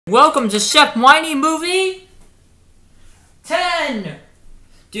Welcome to Chef Winnie Movie 10.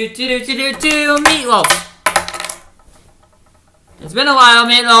 Meatloaf. It's been a while,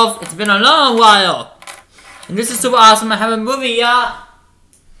 Meatloaf. It's been a long while. And this is so awesome. I have a movie, yeah.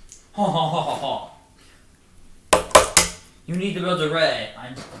 You need to build a ray.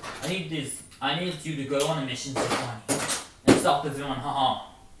 I need this. I need you to go on a mission to Winnie and stop the villain.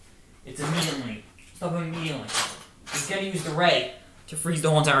 It's immediately. Stop immediately. He's gonna use the ray to freeze the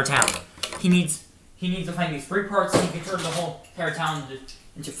whole entire town. He needs to find these 3 parts so he can turn the whole entire town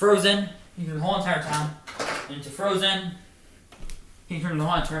into frozen. He can turn the whole entire town into frozen. He can turn the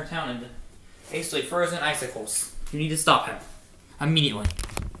whole entire town into basically frozen icicles. You need to stop him. Immediately.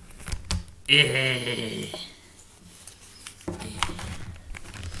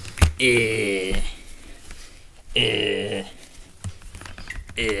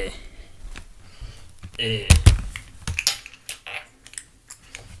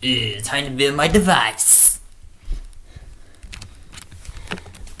 Time to build my device.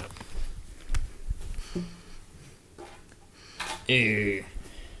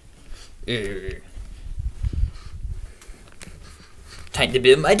 Time to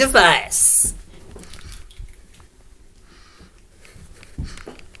build my device.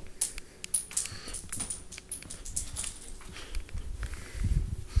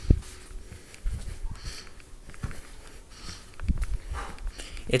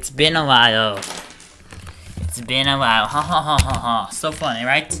 It's been a while. It's been a while. Ha ha ha ha ha. So funny,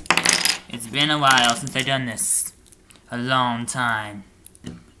 right? It's been a while since I've done this. A long time.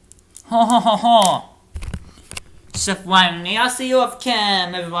 Ha ha ha ha. Chef Winnie, I'll see you off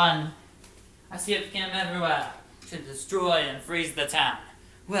cam, everyone. I see you off cam everywhere. To destroy and freeze the town.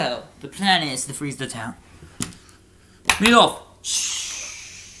 Well, the plan is to freeze the town. Meatloaf.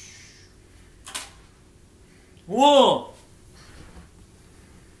 Shh. Whoa.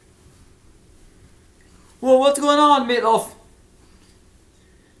 Whoa, what's going on, Meatloaf?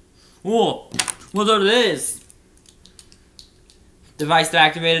 Whoa, what are these? Device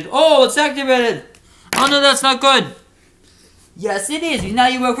activated. Oh, it's activated! Oh no, that's not good! Yes, it is. Now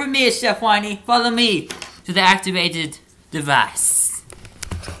you work with me, Chef Winnie. Follow me to the activated device.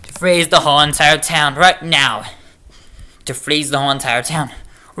 To freeze the whole entire town right now. To freeze the whole entire town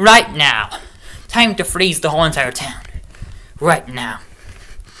right now. Time to freeze the whole entire town right now.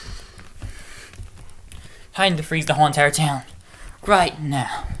 Time to freeze the whole entire town. Right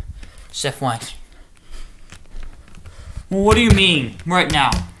now. Chef Winnie. Well, what do you mean, right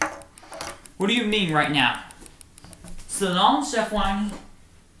now? What do you mean, right now? So long, Chef Winnie.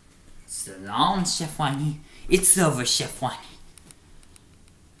 So long, Chef Winnie. It's over, Chef Winnie.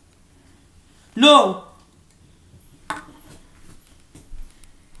 No!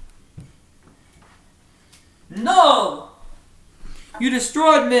 No! You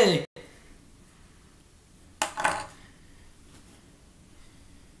destroyed me!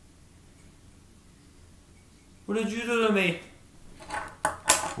 What did you do to me?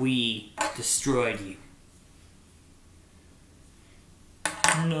 We destroyed you.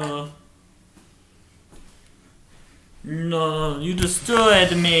 No. No, you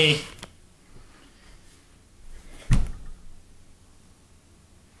destroyed me.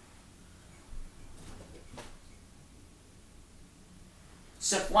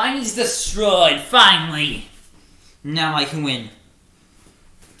 Chef Winnie's destroyed, finally. Now I can win.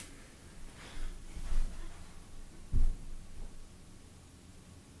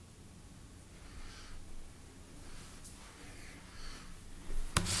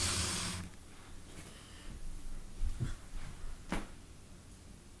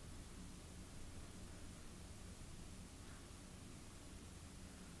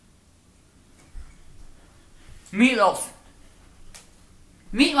 Meatloaf!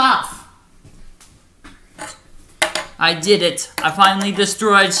 Meatloaf! I did it! I finally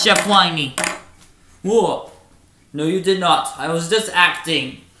destroyed Chef Winnie! Whoa! No, you did not. I was just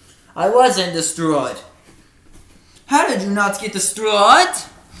acting. I wasn't destroyed. How did you not get destroyed?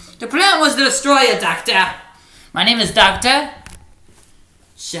 The plan was to destroy you, Doctor! My name is Doctor.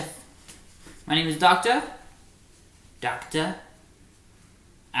 Chef. My name is Doctor. Dr.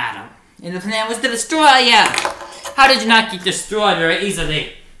 Adam. And the plan was to destroy you! How did you not get destroyed very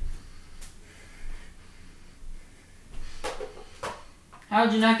easily? How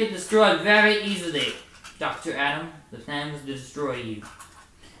did you not get destroyed very easily? Dr. Adam, the plan was to destroy you.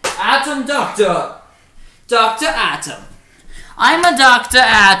 Atom Doctor! Dr. Atom. I'm a Dr.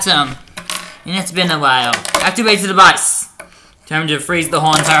 Atom. And it's been a while. Activate the device. Time to freeze the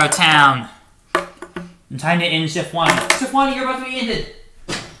whole entire town. And time to end Chef Winnie. Chef Winnie, you're about to be ended.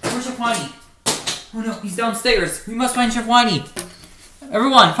 Where's Chef Winnie? Oh no, he's downstairs. We must find Chef Winnie.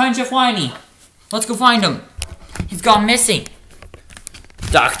 Everyone, find Chef Winnie. Let's go find him. He's gone missing.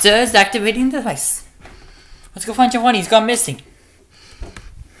 Doctor is activating the device. Let's go find Chef Winnie. He's gone missing.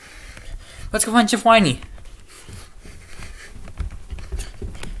 Let's go find Chef Winnie.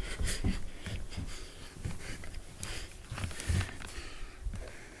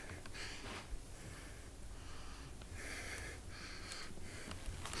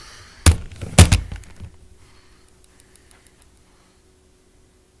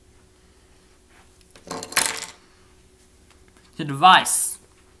 The device.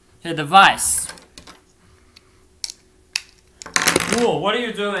 The device. Whoa, what are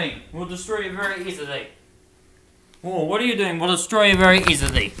you doing? We'll destroy you very easily. Whoa, what are you doing? We'll destroy you very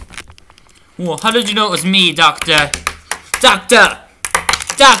easily. Whoa, how did you know it was me, Doctor? Doctor!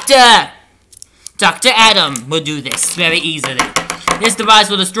 Doctor! Dr. Adam will do this very easily. This device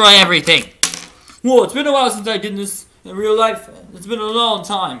will destroy everything. Whoa, it's been a while since I did this in real life. It's been a long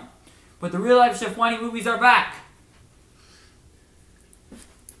time. But the real life Chef Winnie movies are back.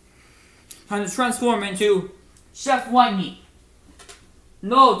 Time to transform into Chef Winnie.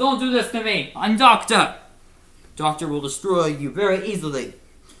 No, don't do this to me. I'm Doctor. Doctor will destroy you very easily.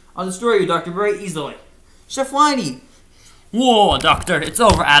 I'll destroy you, Doctor, very easily. Chef Winnie. Whoa, Doctor, it's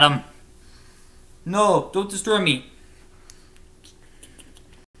over, Adam. No, don't destroy me.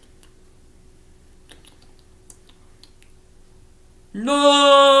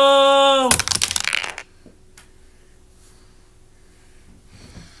 No!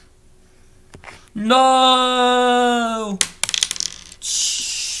 No!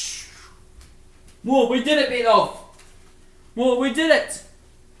 Shh. Whoa, we did it, Meatloaf! Whoa, we did it!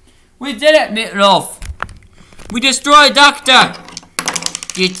 We did it, Meatloaf! We destroyed Doctor!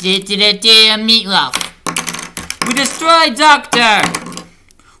 Meatloaf! We destroyed Doctor!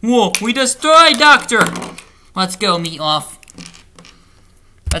 Whoa, we destroyed Doctor! Let's go, Meatloaf.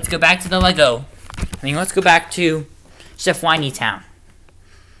 Let's go back to the Lego. Let's go back to Chef Winnie Town.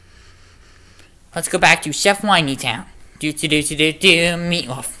 Let's go back to Chef Winnie Town.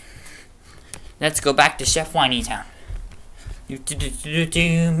 Meatloaf. Let's go back to Chef Winnie Town.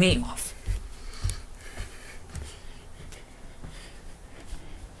 Meatloaf.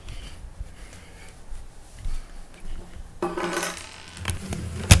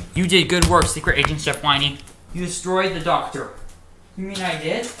 You did good work, Secret Agent Chef Winnie. You destroyed the Doctor. You mean I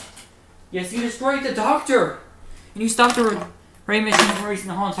did? Yes, you destroyed the Doctor! And you stopped the ray machine from racing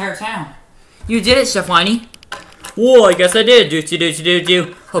the whole entire town. You did it, Chef Winnie. Whoa, I guess I did.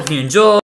 Hope you enjoy.